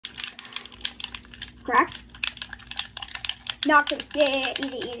Cracked. Knocked him. Yeah,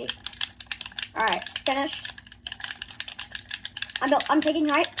 easy, easy. All right, finished. I'm taking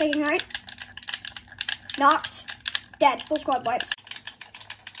right, Knocked. Dead. Full squad wiped.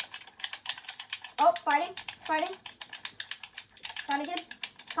 Oh, fighting. Trying to get.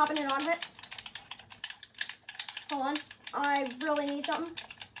 Popping an arm hit. Hold on. I really need something.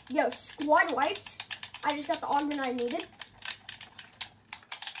 Yo, squad wiped. I just got the augment I needed.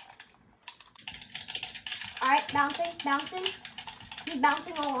 Alright, bouncing. He's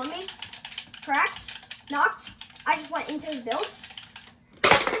bouncing all on me. Cracked. Knocked. I just went into his builds.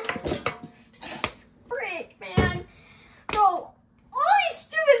 Freak, man. Bro, all these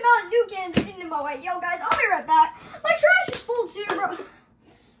stupid Mountain Dew cans are getting in my way. Yo, guys, I'll be right back. My trash is full too, bro.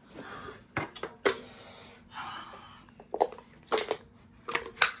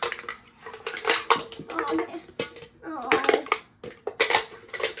 Oh, man. Oh.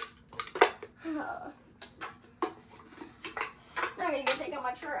 Now I gotta go take out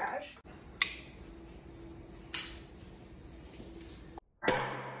my trash.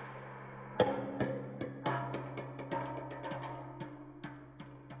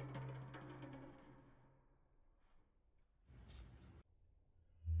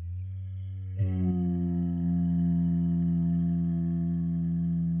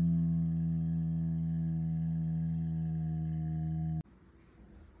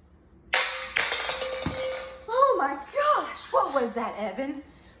 My gosh, what was that, Evan?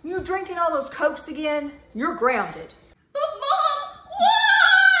 You drinking all those Cokes again? You're grounded. But Mom, why?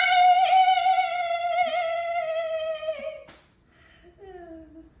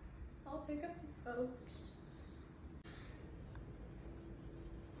 I'll pick up the Cokes.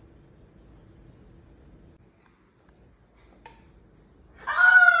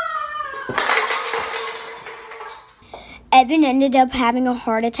 Evan ended up having a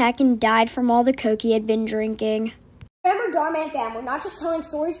heart attack and died from all the Coke he had been drinking. Remember, Dhar Mann fam, we're not just telling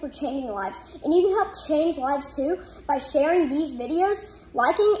stories, we're changing lives. And you can help change lives too by sharing these videos,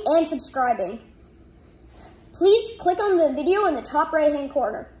 liking, and subscribing. Please click on the video in the top right-hand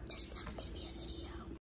corner.